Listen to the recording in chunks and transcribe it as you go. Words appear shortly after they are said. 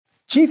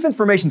Chief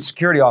Information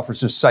Security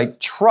Officers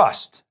cite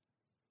trust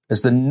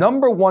as the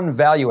number one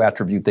value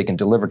attribute they can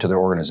deliver to their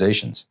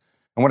organizations.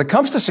 And when it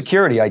comes to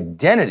security,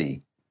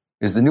 identity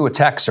is the new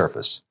attack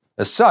surface.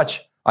 As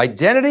such,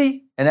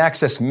 identity and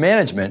access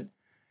management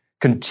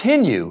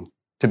continue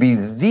to be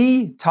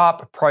the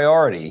top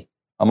priority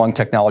among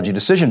technology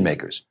decision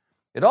makers.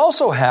 It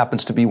also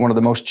happens to be one of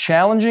the most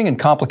challenging and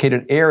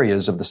complicated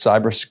areas of the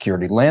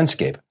cybersecurity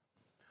landscape.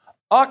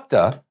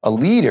 Okta, a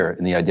leader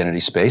in the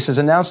identity space, has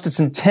announced its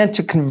intent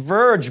to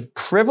converge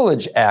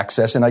privilege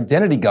access and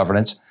identity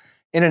governance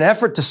in an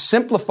effort to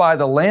simplify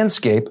the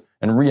landscape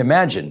and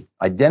reimagine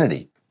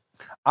identity.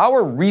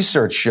 Our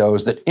research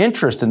shows that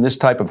interest in this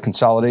type of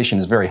consolidation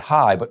is very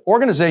high, but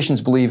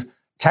organizations believe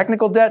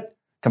technical debt,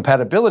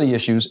 compatibility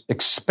issues,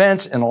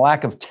 expense, and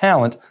lack of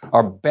talent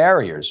are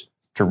barriers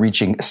to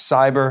reaching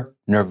cyber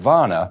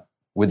nirvana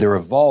with their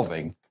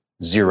evolving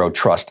zero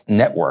trust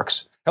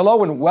networks.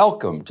 Hello and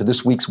welcome to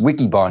this week's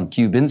Wikibon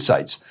Cube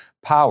Insights,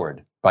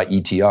 powered by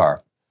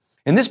ETR.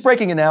 In this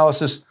breaking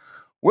analysis,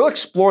 we'll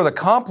explore the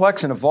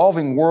complex and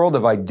evolving world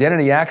of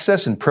identity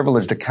access and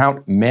privileged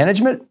account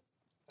management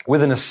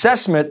with an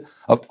assessment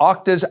of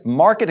Okta's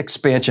market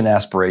expansion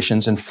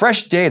aspirations and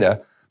fresh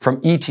data from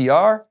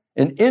ETR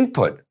and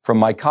input from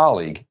my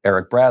colleague,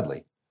 Eric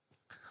Bradley.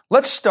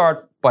 Let's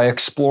start by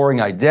exploring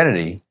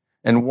identity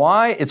and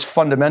why it's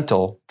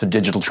fundamental to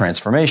digital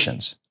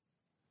transformations.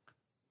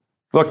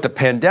 Look, the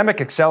pandemic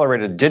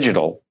accelerated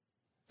digital,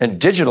 and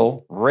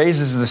digital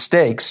raises the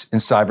stakes in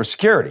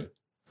cybersecurity.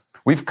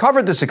 We've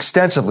covered this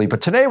extensively,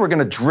 but today we're going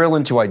to drill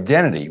into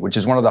identity, which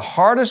is one of the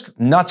hardest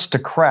nuts to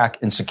crack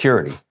in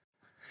security.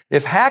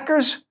 If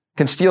hackers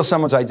can steal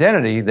someone's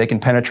identity, they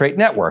can penetrate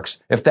networks.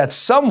 If that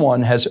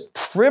someone has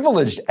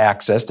privileged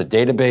access to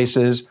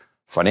databases,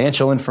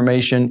 financial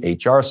information,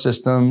 HR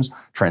systems,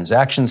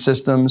 transaction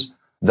systems,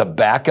 the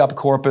backup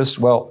corpus,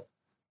 well,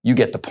 you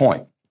get the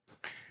point.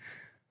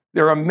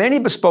 There are many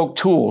bespoke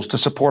tools to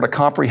support a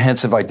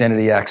comprehensive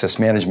identity access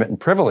management and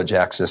privilege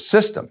access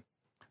system.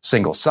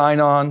 Single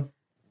sign-on,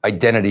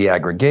 identity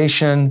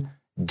aggregation,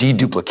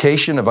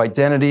 deduplication of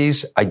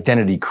identities,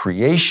 identity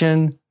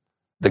creation,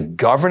 the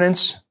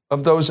governance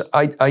of those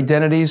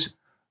identities,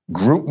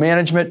 group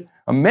management.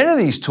 Many of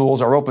these tools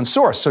are open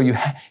source, so you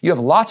have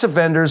lots of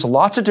vendors,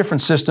 lots of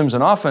different systems,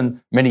 and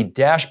often many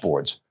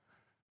dashboards.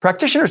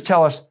 Practitioners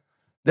tell us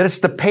that it's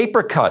the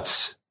paper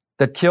cuts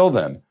that kill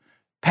them,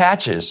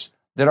 patches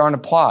that aren't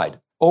applied,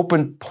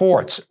 open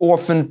ports,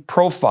 orphan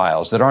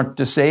profiles that aren't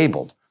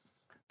disabled.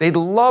 They'd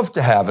love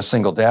to have a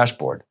single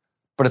dashboard,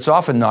 but it's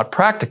often not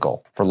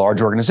practical for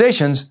large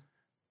organizations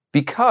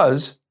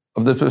because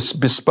of the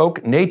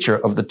bespoke nature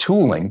of the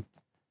tooling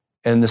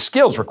and the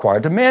skills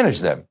required to manage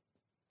them.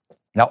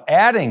 Now,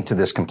 adding to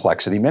this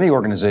complexity, many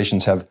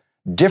organizations have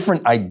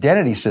different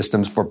identity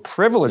systems for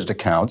privileged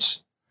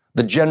accounts,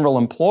 the general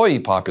employee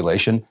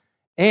population,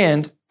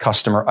 and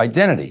customer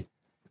identity.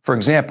 For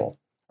example,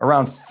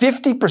 around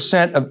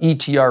 50% of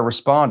ETR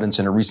respondents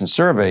in a recent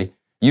survey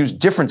use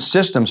different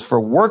systems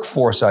for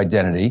workforce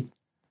identity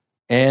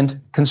and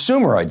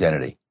consumer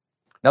identity.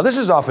 Now, this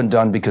is often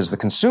done because the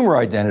consumer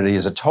identity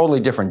is a totally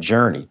different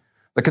journey.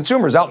 The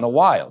consumer is out in the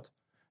wild.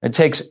 It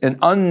takes an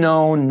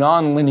unknown,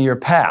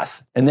 nonlinear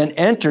path and then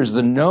enters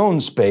the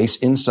known space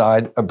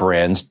inside a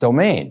brand's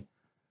domain.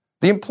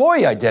 The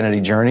employee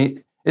identity journey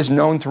is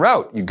known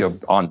throughout. You go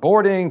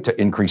onboarding to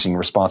increasing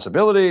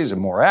responsibilities and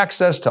more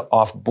access to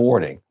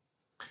offboarding.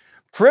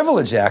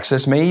 Privileged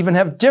access may even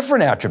have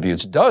different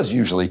attributes, does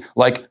usually,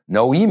 like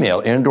no email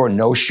and or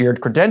no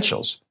shared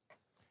credentials.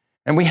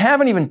 And we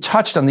haven't even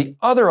touched on the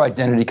other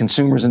identity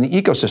consumers in the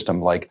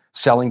ecosystem, like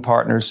selling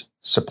partners,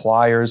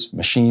 suppliers,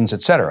 machines,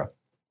 etc.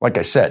 Like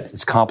I said,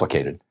 it's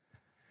complicated.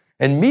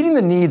 And meeting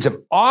the needs of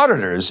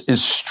auditors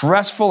is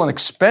stressful and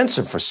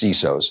expensive for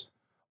CISOs.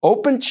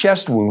 Open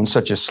chest wounds,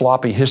 such as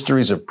sloppy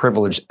histories of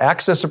privileged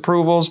access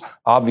approvals,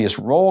 obvious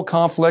role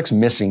conflicts,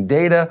 missing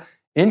data,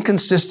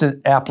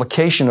 inconsistent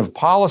application of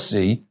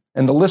policy,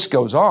 and the list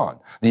goes on.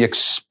 The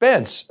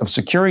expense of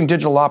securing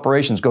digital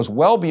operations goes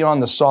well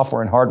beyond the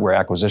software and hardware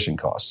acquisition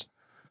costs.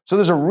 So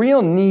there's a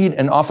real need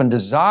and often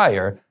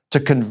desire to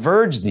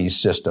converge these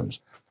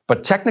systems,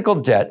 but technical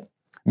debt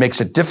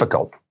makes it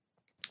difficult.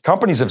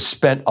 Companies have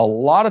spent a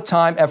lot of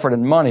time, effort,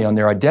 and money on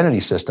their identity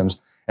systems,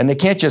 and they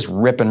can't just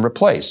rip and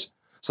replace.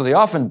 So they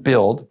often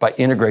build by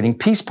integrating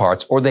piece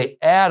parts, or they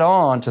add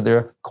on to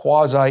their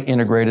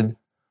quasi-integrated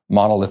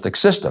monolithic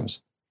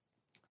systems.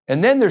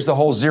 And then there's the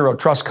whole zero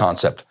trust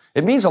concept.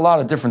 It means a lot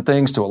of different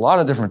things to a lot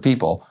of different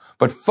people,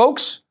 but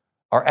folks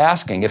are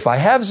asking, if I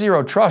have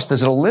zero trust,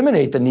 does it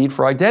eliminate the need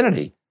for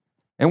identity?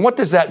 And what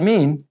does that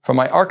mean for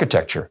my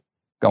architecture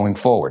going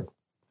forward?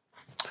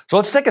 So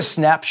let's take a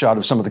snapshot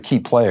of some of the key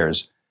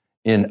players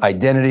in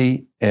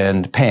identity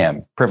and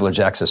PAM,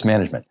 privileged access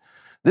management.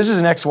 This is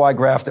an XY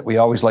graph that we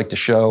always like to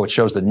show. It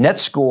shows the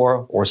net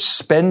score or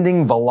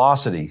spending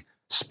velocity,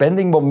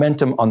 spending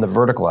momentum on the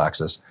vertical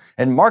axis,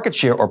 and market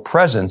share or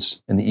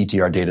presence in the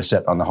ETR data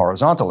set on the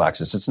horizontal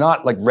axis. It's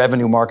not like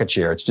revenue market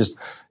share.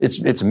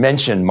 It's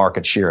mentioned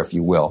market share, if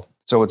you will.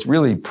 So it's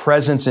really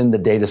presence in the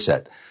data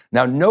set.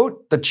 Now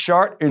note the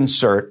chart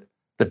insert,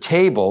 the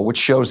table, which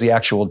shows the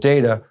actual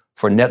data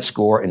for net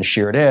score and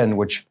shared N,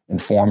 which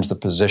informs the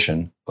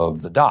position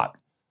of the dot.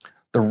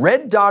 The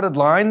red dotted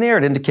line there,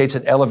 it indicates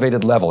an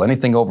elevated level.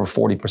 Anything over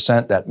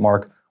 40%, that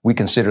mark we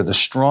consider the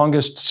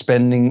strongest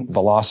spending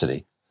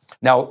velocity.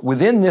 Now,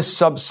 within this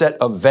subset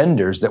of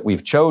vendors that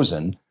we've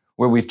chosen,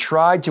 where we've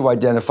tried to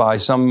identify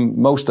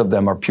most of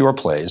them are pure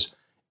plays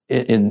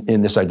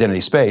in this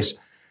identity space,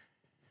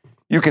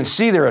 you can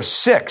see there are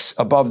 6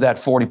 above that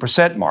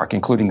 40% mark,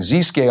 including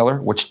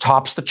Zscaler, which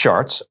tops the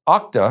charts,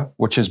 Okta,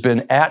 which has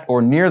been at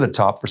or near the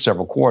top for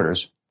several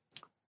quarters.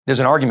 There's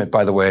an argument,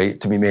 by the way,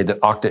 to be made that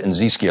Okta and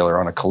Zscaler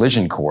are on a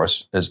collision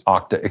course as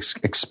Okta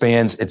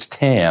expands its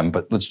TAM,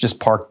 but let's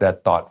just park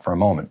that thought for a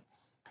moment.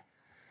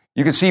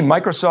 You can see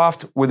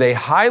Microsoft with a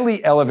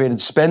highly elevated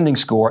spending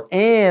score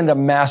and a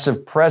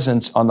massive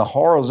presence on the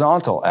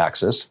horizontal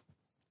axis,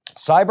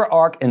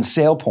 CyberArk and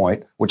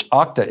SailPoint, which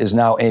Okta is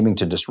now aiming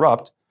to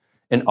disrupt,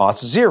 and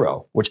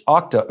Auth0, which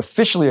Okta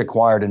officially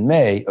acquired in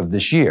May of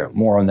this year.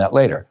 More on that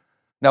later.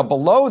 Now,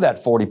 below that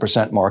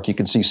 40% mark, you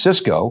can see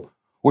Cisco,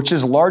 which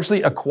has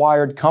largely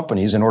acquired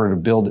companies in order to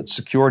build its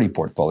security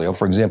portfolio.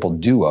 For example,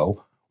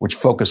 Duo, which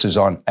focuses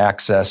on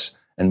access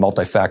and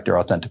multi-factor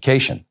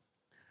authentication.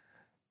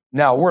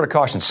 Now, a word of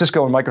caution,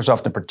 Cisco and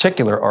Microsoft in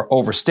particular are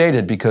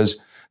overstated because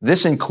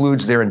this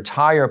includes their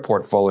entire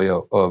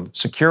portfolio of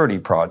security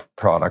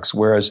products,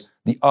 whereas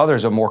the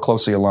others are more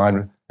closely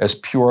aligned as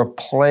pure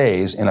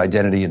plays in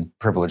identity and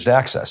privileged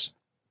access.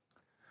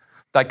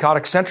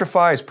 Dichotic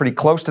Centrify is pretty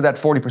close to that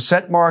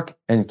 40% mark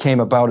and came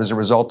about as a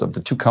result of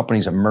the two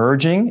companies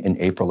emerging in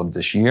April of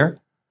this year.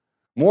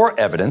 More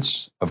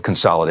evidence of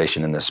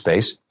consolidation in this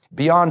space.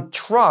 Beyond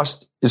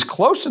Trust is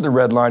close to the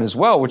red line as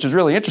well, which is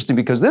really interesting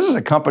because this is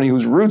a company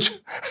whose roots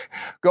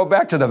go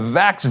back to the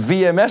VAX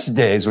VMS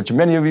days, which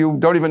many of you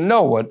don't even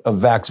know what a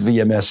VAX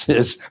VMS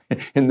is.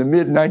 In the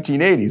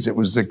mid-1980s, it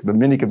was the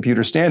mini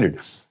computer standard.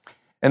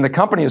 And the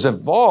company has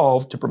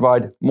evolved to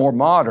provide more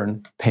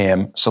modern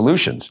PAM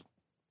solutions.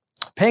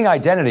 Ping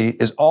Identity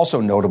is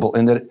also notable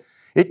in that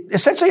it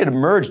essentially had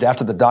emerged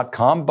after the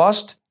dot-com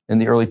bust in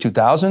the early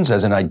 2000s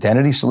as an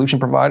identity solution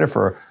provider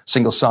for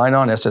single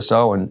sign-on,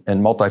 SSO,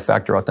 and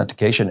multi-factor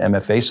authentication,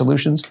 MFA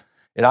solutions.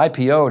 It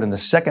IPO'd in the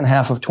second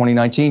half of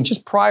 2019,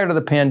 just prior to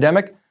the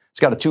pandemic. It's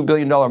got a $2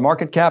 billion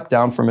market cap,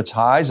 down from its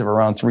highs of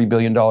around $3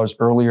 billion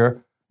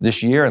earlier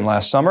this year and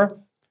last summer.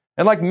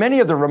 And like many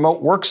of the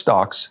remote work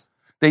stocks,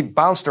 they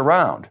bounced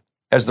around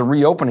as the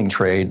reopening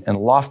trade and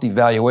lofty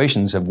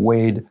valuations have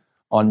weighed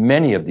on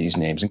many of these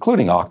names,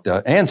 including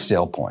Okta and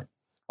SailPoint.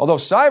 Although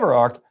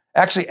CyberArk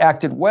actually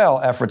acted well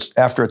after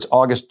its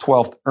August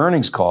 12th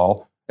earnings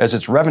call, as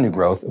its revenue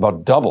growth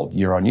about doubled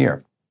year on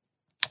year.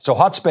 So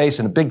hot space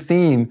and a big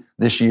theme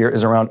this year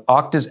is around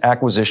Okta's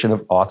acquisition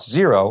of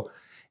Auth0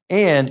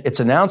 and its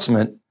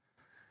announcement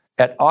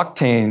at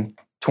Oktane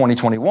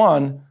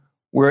 2021,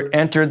 where it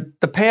entered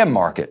the PAM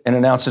market and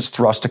announced its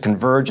thrust to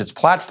converge its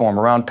platform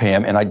around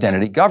PAM and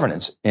identity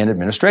governance and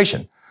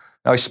administration.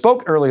 Now, I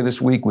spoke earlier this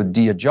week with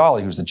Dia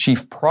Jolly, who's the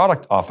Chief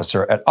Product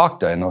Officer at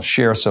Okta, and I'll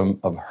share some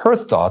of her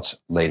thoughts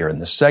later in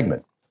this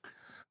segment.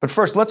 But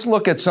first, let's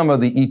look at some of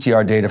the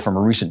ETR data from a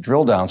recent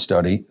drill down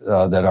study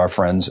that our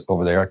friends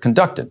over there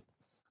conducted.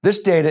 This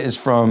data is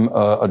from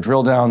a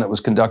drill down that was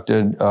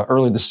conducted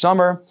early this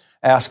summer,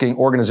 asking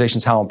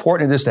organizations how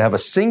important it is to have a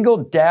single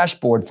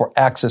dashboard for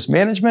access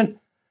management,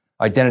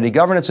 identity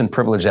governance, and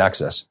privileged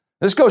access.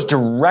 This goes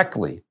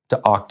directly to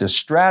Okta's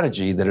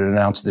strategy that it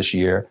announced this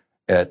year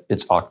at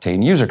its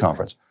Oktane user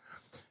conference.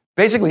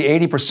 Basically,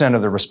 80%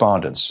 of the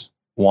respondents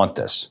want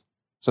this.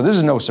 So this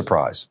is no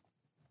surprise.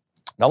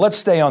 Now let's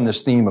stay on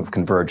this theme of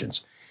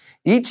convergence.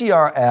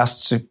 ETR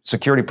asked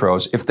security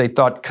pros if they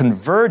thought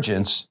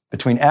convergence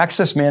between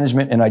access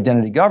management and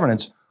identity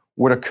governance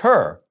would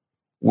occur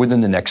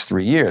within the next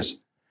 3 years.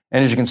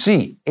 And as you can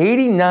see,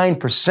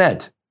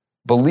 89%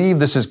 believe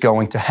this is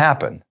going to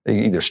happen. They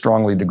either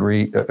strongly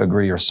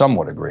agree or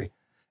somewhat agree.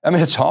 I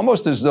mean, it's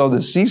almost as though the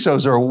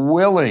CISOs are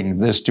willing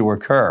this to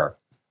occur.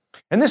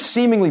 And this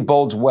seemingly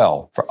bodes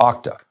well for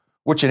Okta,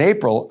 which in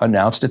April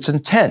announced its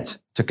intent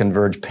to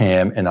converge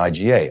PAM and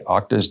IGA.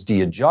 Okta's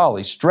Dia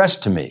Jolly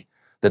stressed to me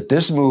that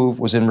this move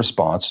was in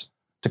response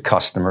to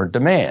customer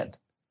demand.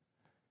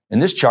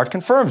 And this chart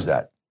confirms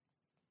that.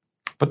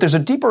 But there's a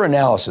deeper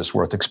analysis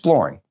worth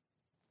exploring.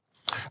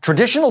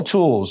 Traditional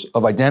tools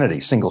of identity,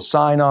 single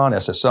sign-on,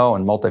 SSO,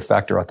 and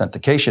multi-factor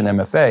authentication,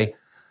 MFA,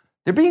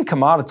 they're being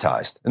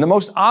commoditized. And the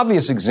most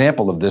obvious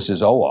example of this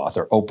is OAuth,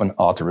 or open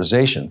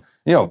authorization.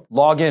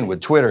 Log in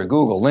with Twitter,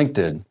 Google,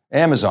 LinkedIn,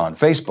 Amazon,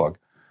 Facebook.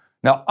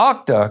 Now,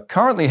 Okta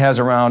currently has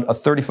around a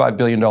 $35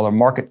 billion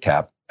market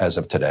cap as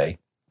of today,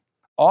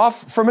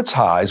 off from its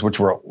highs,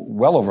 which were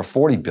well over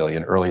 $40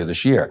 billion earlier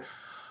this year.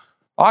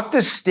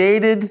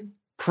 Okta's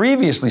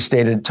previously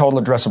stated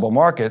total addressable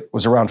market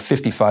was around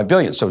 $55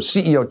 billion. So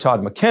CEO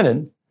Todd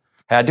McKinnon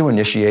had to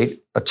initiate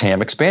a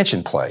TAM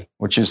expansion play,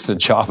 which is the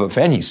job of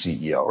any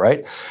CEO,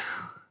 right?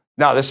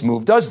 Now, this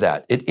move does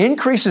that. It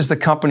increases the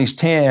company's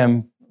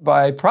TAM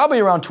by probably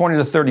around $20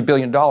 to $30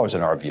 billion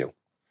in our view.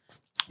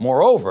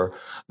 Moreover,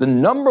 the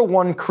number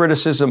one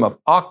criticism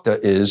of Okta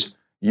is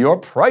your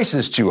price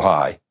is too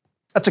high.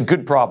 That's a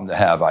good problem to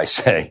have, I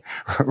say.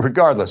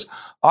 Regardless,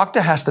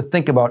 Okta has to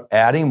think about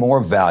adding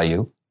more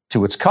value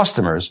to its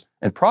customers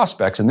and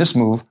prospects, and this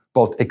move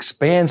both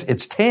expands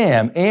its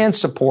TAM and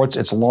supports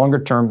its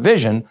longer-term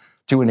vision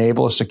to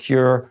enable a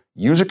secure,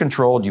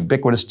 user-controlled,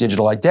 ubiquitous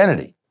digital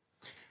identity,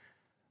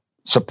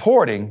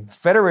 supporting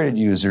federated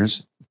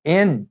users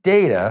and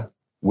data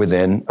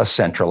within a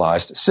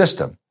centralized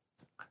system.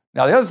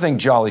 Now, the other thing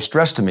Jolly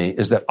stressed to me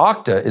is that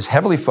Okta is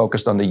heavily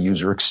focused on the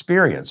user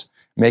experience,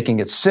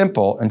 making it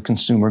simple and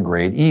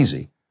consumer-grade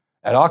easy.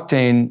 At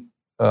Oktane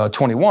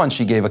 21,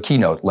 she gave a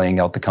keynote laying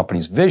out the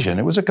company's vision.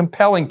 It was a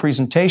compelling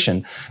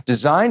presentation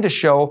designed to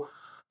show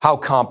how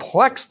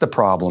complex the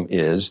problem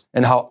is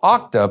and how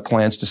Okta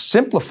plans to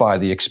simplify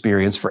the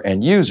experience for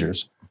end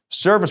users,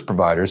 service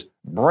providers,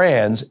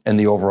 brands, and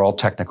the overall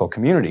technical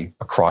community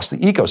across the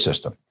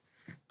ecosystem.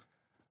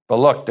 But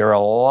look, there are a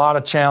lot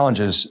of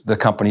challenges the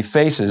company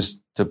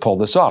faces to pull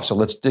this off. So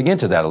let's dig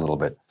into that a little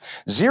bit.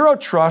 Zero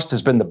trust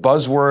has been the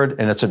buzzword,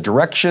 and it's a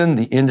direction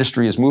the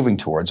industry is moving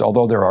towards,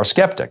 although there are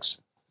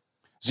skeptics.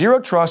 Zero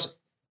trust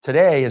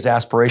today is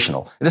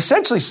aspirational. It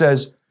essentially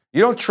says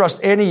you don't trust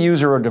any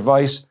user or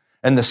device,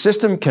 and the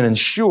system can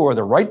ensure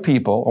the right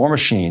people or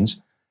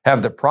machines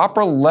have the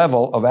proper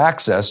level of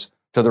access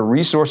to the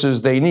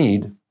resources they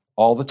need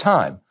all the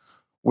time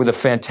with a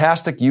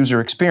fantastic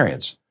user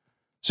experience.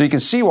 So you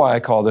can see why I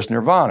called this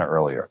nirvana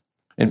earlier.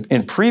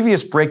 In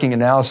previous breaking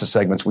analysis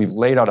segments, we've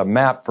laid out a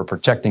map for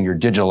protecting your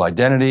digital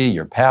identity,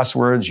 your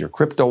passwords, your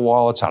crypto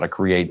wallets, how to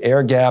create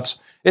air gaps.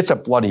 It's a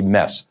bloody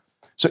mess.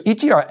 So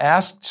ETR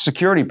asked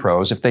security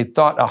pros if they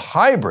thought a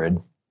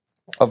hybrid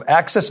of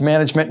access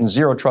management and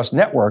zero trust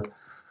network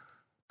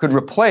could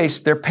replace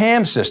their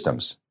PAM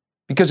systems.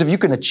 Because if you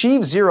can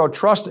achieve zero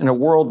trust in a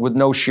world with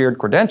no shared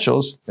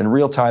credentials and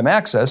real-time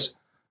access,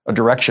 a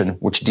direction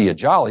which Dia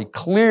Jolly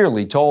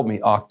clearly told me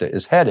Okta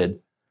is headed,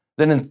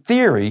 then in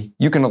theory,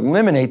 you can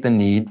eliminate the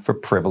need for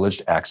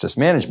privileged access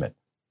management.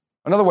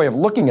 Another way of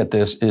looking at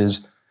this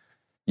is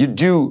you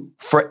do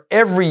for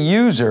every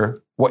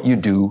user what you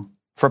do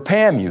for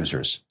PAM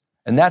users.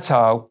 And that's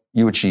how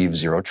you achieve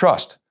zero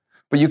trust.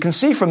 But you can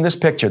see from this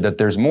picture that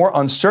there's more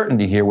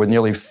uncertainty here with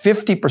nearly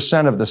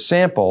 50% of the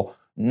sample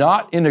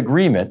not in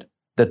agreement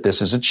that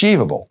this is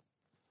achievable.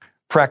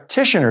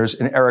 Practitioners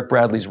in Eric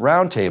Bradley's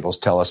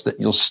roundtables tell us that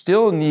you'll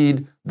still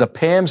need the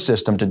PAM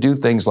system to do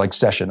things like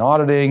session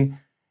auditing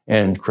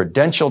and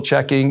credential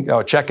checking,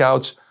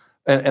 checkouts,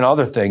 and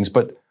other things.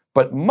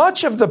 But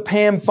much of the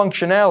PAM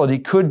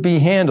functionality could be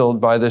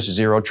handled by this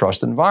zero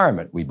trust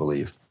environment, we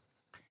believe.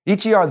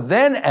 ETR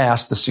then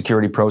asked the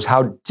security pros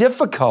how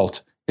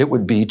difficult it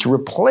would be to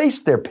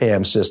replace their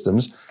PAM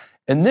systems,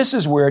 and this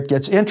is where it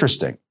gets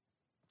interesting.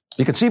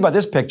 You can see by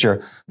this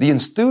picture, the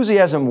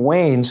enthusiasm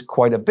wanes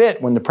quite a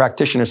bit when the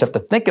practitioners have to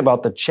think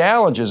about the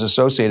challenges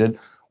associated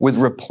with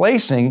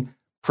replacing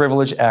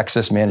privileged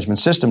access management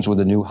systems with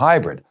a new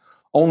hybrid.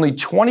 Only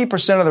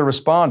 20% of the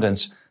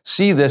respondents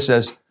see this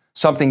as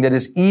something that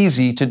is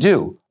easy to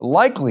do,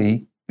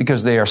 likely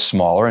because they are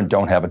smaller and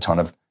don't have a ton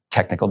of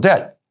technical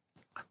debt.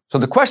 So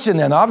the question,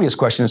 then, obvious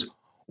question is,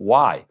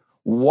 why?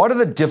 What are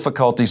the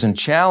difficulties and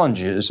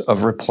challenges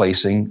of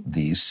replacing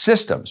these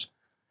systems?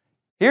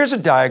 Here's a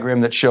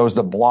diagram that shows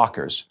the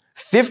blockers.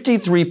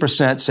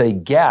 53% say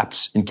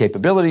gaps in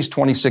capabilities,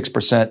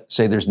 26%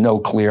 say there's no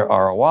clear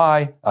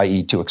ROI,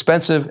 i.e. too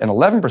expensive, and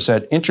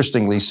 11%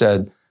 interestingly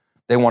said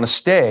they want to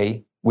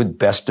stay with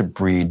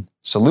best-of-breed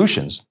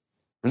solutions,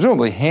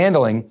 presumably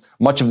handling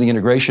much of the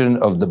integration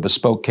of the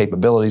bespoke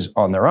capabilities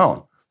on their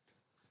own.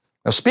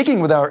 Now, speaking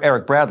with our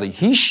Eric Bradley,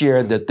 he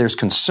shared that there's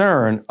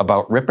concern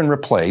about rip and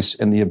replace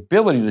and the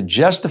ability to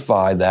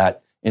justify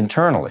that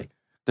internally.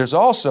 There's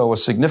also a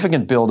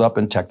significant buildup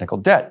in technical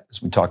debt,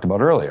 as we talked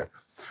about earlier.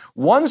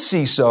 One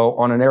CISO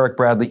on an Eric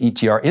Bradley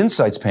ETR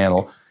Insights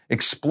panel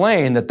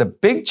explained that the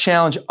big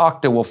challenge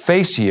Okta will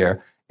face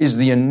here is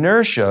the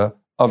inertia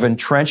of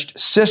entrenched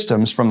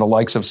systems from the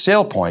likes of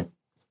SailPoint,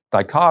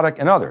 Thycotic,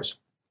 and others.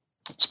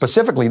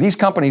 Specifically, these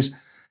companies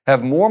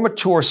have more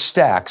mature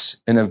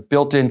stacks and have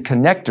built in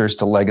connectors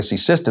to legacy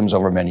systems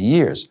over many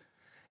years.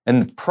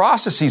 And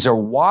processes are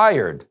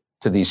wired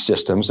to these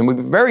systems and would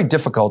be very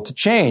difficult to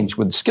change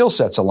with skill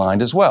sets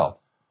aligned as well.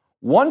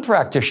 One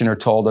practitioner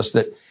told us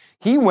that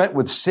he went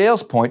with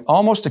SailPoint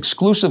almost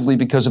exclusively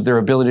because of their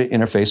ability to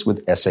interface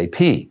with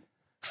SAP.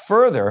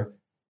 Further,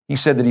 he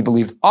said that he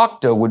believed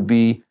Okta would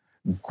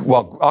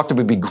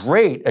be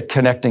great at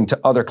connecting to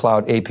other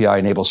cloud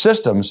API-enabled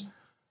systems.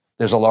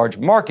 There's a large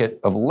market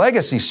of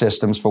legacy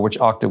systems for which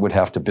Okta would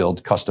have to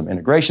build custom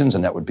integrations,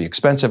 and that would be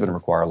expensive and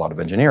require a lot of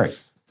engineering.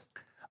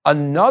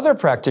 Another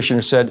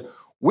practitioner said,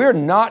 we're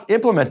not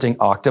implementing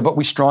Okta, but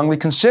we strongly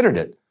considered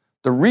it.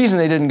 The reason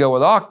they didn't go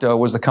with Okta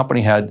was the company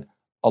had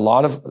a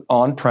lot of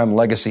on-prem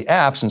legacy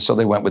apps, and so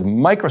they went with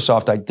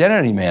Microsoft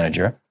Identity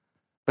Manager,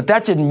 but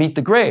that didn't meet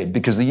the grade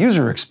because the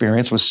user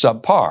experience was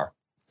subpar.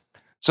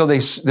 So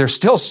they're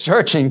still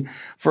searching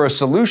for a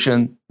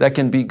solution that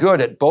can be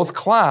good at both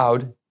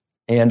cloud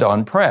and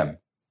on-prem.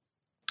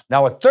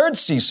 Now, a third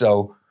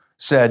CISO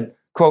said,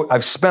 quote,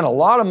 I've spent a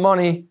lot of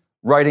money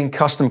writing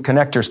custom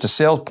connectors to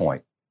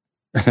SailPoint.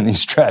 And he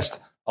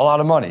stressed a lot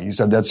of money. He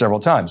said that several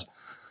times.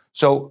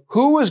 So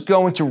who is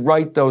going to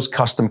write those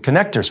custom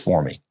connectors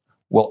for me?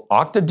 Will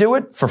Okta do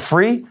it for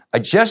free? I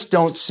just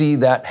don't see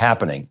that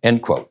happening,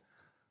 end quote.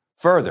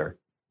 Further,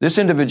 this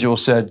individual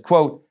said,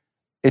 quote,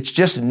 it's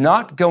just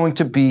not going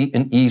to be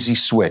an easy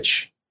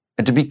switch.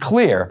 And to be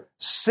clear,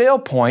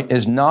 SailPoint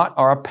is not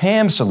our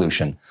PAM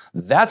solution.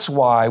 That's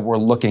why we're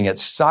looking at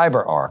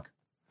CyberArk.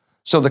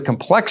 So the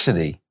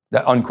complexity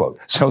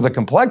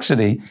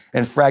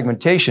and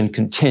fragmentation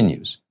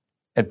continues.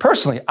 And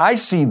personally, I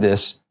see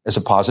this as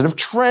a positive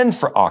trend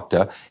for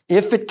Okta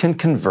if it can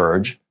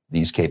converge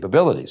these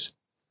capabilities.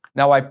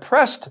 Now, I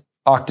pressed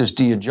Okta's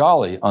Dia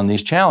Jolly on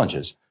these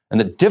challenges and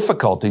the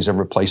difficulties of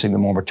replacing the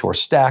more mature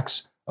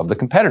stacks of the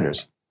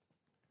competitors.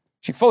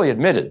 She fully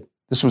admitted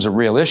this was a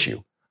real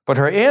issue, but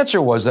her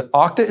answer was that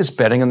Okta is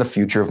betting on the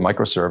future of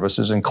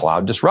microservices and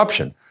cloud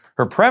disruption.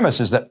 Her premise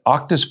is that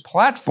Okta's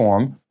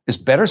platform is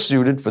better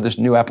suited for this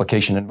new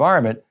application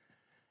environment,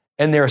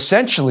 and they're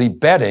essentially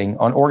betting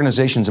on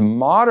organizations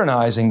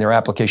modernizing their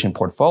application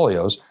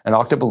portfolios, and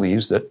Okta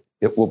believes that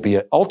it will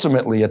be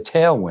ultimately a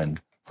tailwind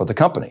for the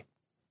company.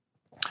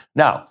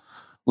 Now,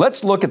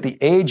 let's look at the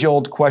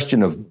age-old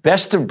question of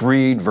best of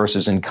breed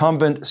versus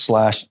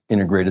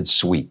incumbent/integrated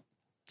suite.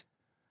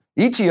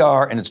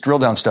 ETR in its drill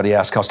down study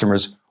asked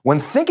customers, when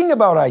thinking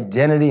about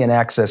identity and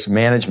access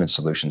management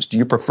solutions, do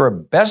you prefer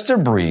best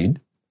of breed,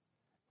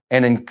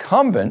 an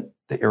incumbent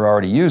that you're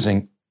already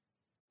using,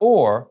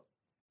 or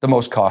the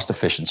most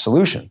cost-efficient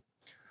solution?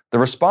 The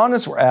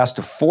respondents were asked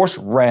to force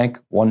rank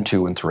 1,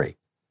 2, and 3.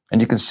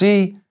 And you can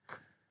see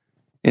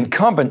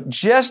incumbent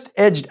just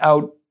edged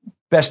out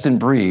best in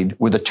breed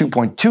with a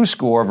 2.2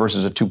 score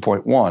versus a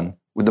 2.1,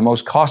 with the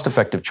most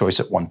cost-effective choice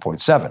at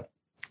 1.7.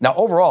 Now,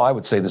 overall, I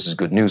would say this is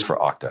good news for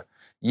Okta.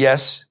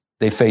 Yes,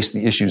 they face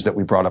the issues that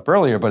we brought up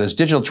earlier, but as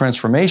digital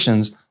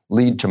transformations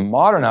lead to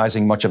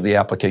modernizing much of the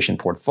application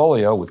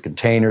portfolio with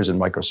containers and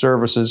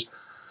microservices,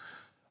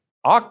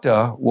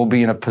 Okta will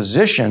be in a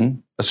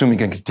position, assuming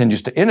it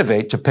continues to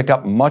innovate, to pick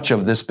up much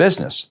of this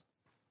business.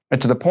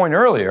 And to the point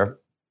earlier,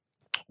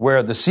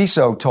 where the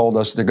CISO told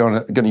us they're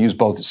going to use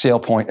both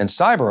SailPoint and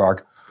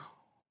CyberArk,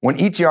 when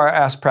ETR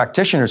asked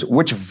practitioners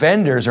which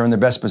vendors are in the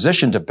best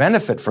position to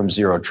benefit from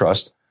zero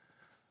trust,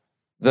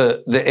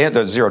 the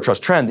zero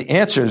trust trend, the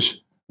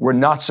answers were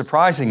not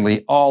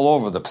surprisingly all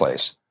over the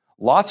place.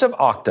 Lots of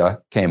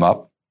Okta came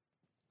up.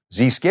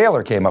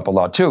 Zscaler came up a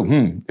lot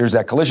too. There's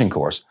that collision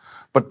course.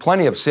 But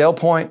plenty of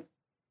SailPoint,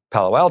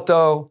 Palo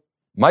Alto,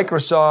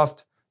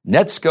 Microsoft,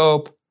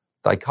 Netscope,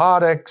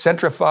 Dichotic,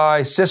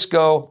 Centrify,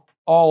 Cisco,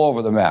 all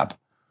over the map.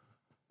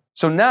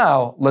 So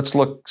now let's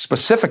look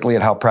specifically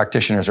at how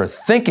practitioners are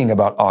thinking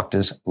about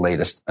Okta's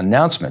latest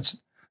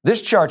announcements.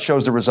 This chart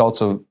shows the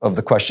results of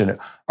the question,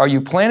 are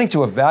you planning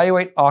to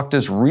evaluate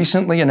Okta's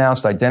recently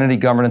announced identity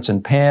governance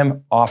and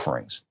PAM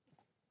offerings?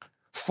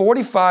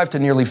 45 to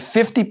nearly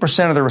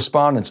 50% of the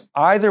respondents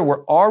either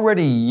were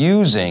already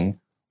using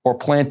or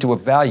plan to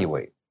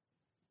evaluate,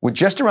 with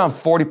just around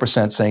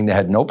 40% saying they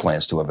had no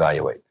plans to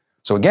evaluate.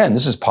 So again,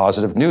 this is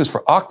positive news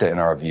for Okta in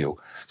our view.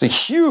 The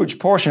huge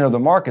portion of the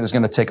market is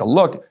going to take a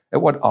look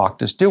at what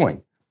Okta is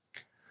doing.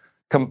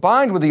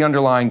 Combined with the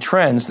underlying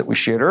trends that we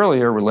shared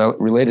earlier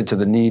related to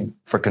the need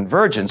for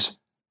convergence,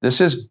 this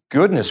is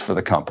goodness for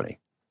the company.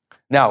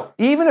 Now,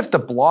 even if the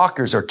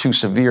blockers are too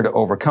severe to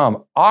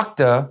overcome,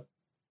 Okta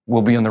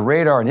will be on the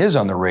radar and is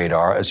on the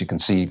radar, as you can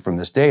see from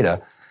this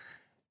data.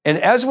 And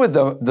as with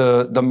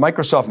the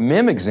Microsoft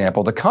MIM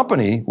example, the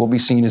company will be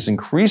seen as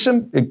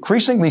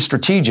increasingly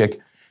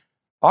strategic,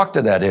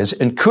 Okta that is,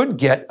 and could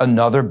get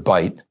another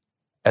bite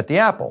at the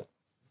apple.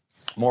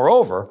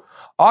 Moreover,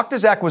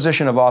 Okta's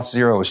acquisition of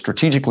Auth0 is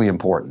strategically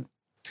important.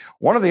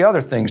 One of the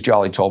other things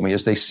Jolly told me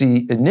is they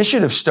see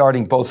initiatives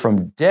starting both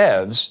from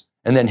devs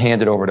and then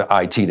handed over to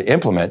IT to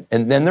implement,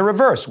 and then the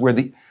reverse, where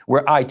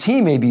IT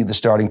may be the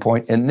starting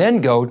point and then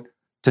go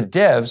to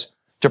devs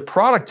to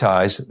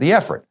productize the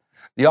effort.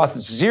 The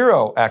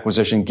Auth0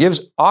 acquisition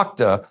gives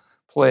Okta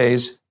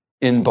plays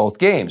in both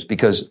games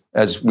because,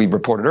 as we've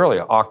reported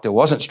earlier, Okta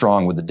wasn't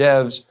strong with the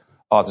devs.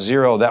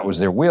 Auth0, that was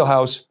their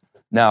wheelhouse.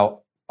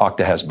 Now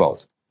Okta has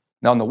both.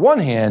 Now, on the one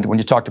hand, when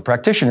you talk to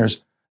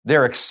practitioners,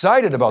 they're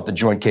excited about the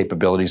joint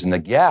capabilities and the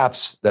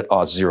gaps that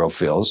Auth0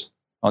 fills.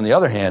 On the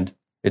other hand,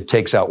 it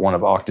takes out one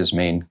of Okta's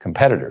main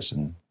competitors,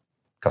 and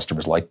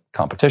customers like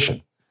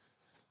competition.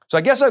 So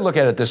I guess I look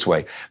at it this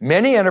way.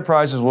 Many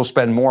enterprises will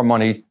spend more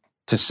money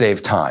to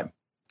save time.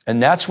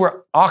 And that's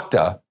where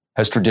Okta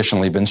has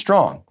traditionally been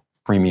strong.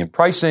 Premium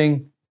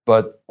pricing,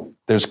 but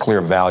there's clear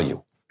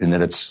value in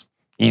that it's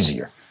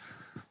easier.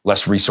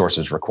 Less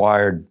resources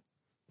required.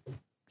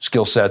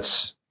 Skill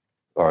sets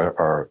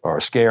are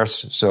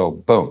scarce. So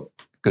boom,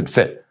 good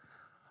fit.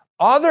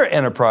 Other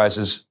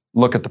enterprises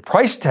look at the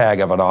price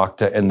tag of an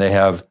Okta and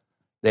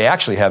they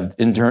actually have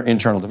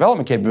internal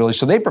development capabilities.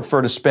 So they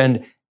prefer to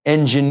spend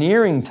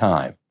engineering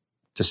time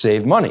to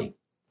save money.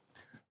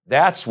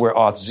 That's where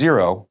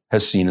Auth0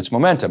 has seen its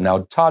momentum. Now,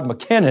 Todd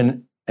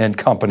McKinnon and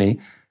company,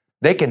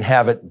 they can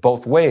have it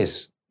both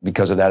ways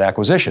because of that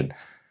acquisition.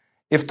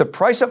 If the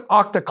price of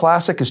Okta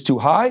Classic is too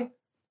high,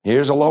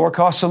 here's a lower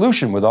cost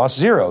solution with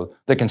Auth0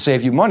 that can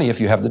save you money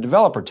if you have the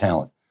developer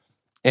talent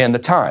and the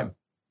time.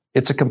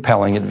 It's a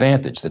compelling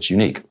advantage that's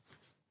unique.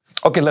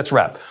 Okay, let's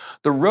wrap.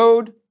 The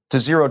road to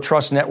zero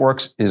trust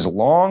networks is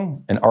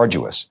long and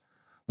arduous.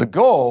 The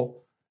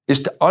goal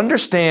is to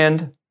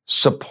understand,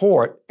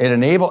 support, and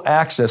enable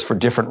access for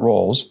different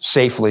roles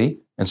safely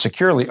and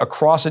securely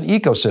across an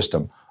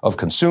ecosystem of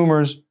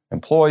consumers,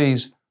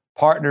 employees,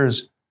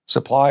 partners,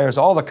 suppliers,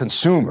 all the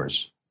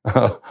consumers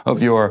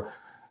of your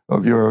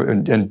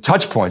and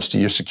touch points to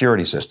your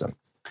security system.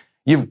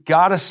 You've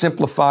got to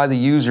simplify the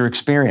user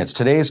experience.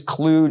 Today's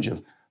kludge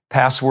of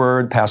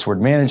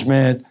password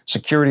management,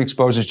 security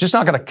exposure is just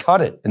not going to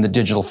cut it in the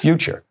digital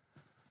future.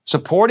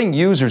 Supporting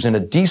users in a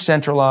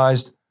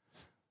decentralized,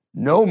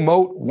 no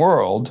moat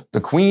world,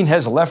 the queen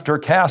has left her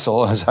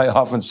castle, as I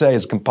often say,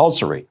 is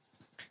compulsory.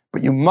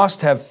 But you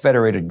must have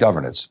federated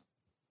governance.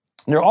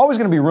 And there's always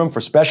going to be room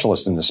for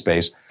specialists in this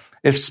space,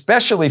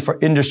 especially for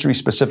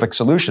industry-specific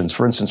solutions,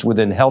 for instance,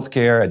 within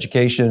healthcare,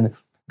 education,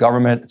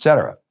 government,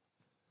 etc.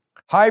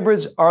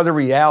 Hybrids are the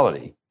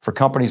reality for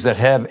companies that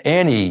have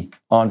any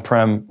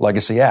on-prem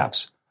legacy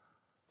apps.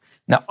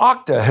 Now,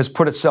 Okta has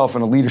put itself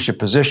in a leadership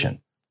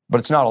position, but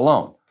it's not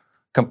alone.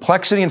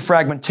 Complexity and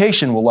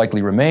fragmentation will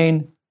likely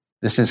remain.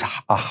 This is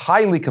a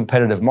highly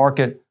competitive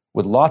market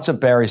with lots of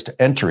barriers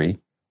to entry,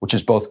 which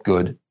is both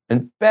good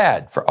and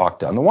bad for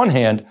Okta. On the one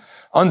hand,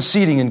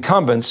 unseating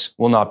incumbents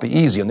will not be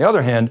easy. On the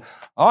other hand,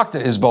 Okta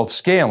is both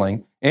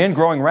scaling and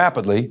growing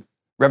rapidly.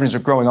 Revenues are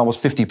growing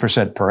almost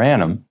 50% per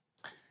annum.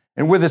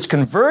 And with its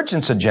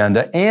convergence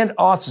agenda and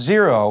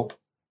Auth0,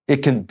 it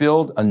can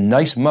build a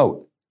nice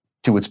moat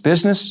to its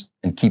business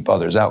and keep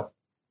others out.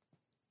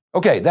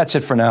 Okay, that's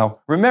it for now.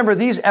 Remember,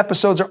 these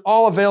episodes are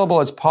all available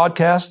as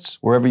podcasts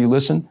wherever you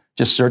listen.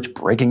 Just search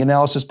Breaking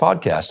Analysis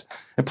Podcast.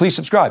 And please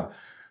subscribe.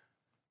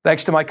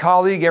 Thanks to my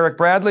colleague, Eric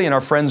Bradley, and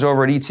our friends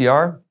over at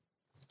ETR.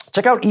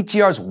 Check out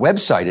ETR's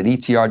website at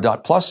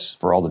etr.plus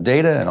for all the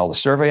data and all the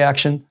survey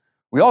action.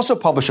 We also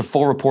publish a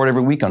full report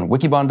every week on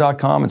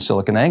wikibon.com and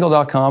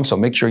siliconangle.com, so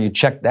make sure you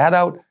check that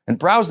out and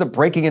browse the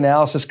Breaking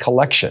Analysis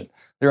collection.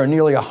 There are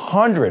nearly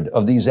 100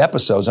 of these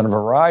episodes on a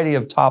variety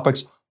of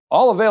topics,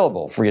 all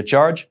available free of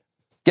charge.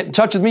 Get in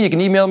touch with me. You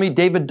can email me,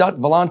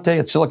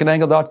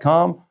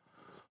 david.vellante@siliconangle.com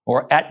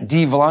or at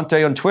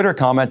dvellante on Twitter.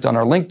 Comment on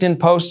our LinkedIn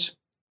posts.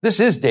 This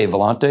is Dave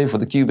Vellante for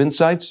theCUBE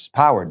Insights,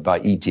 powered by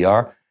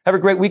ETR. Have a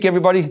great week,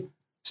 everybody.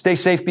 Stay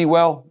safe, be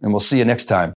well, and we'll see you next time.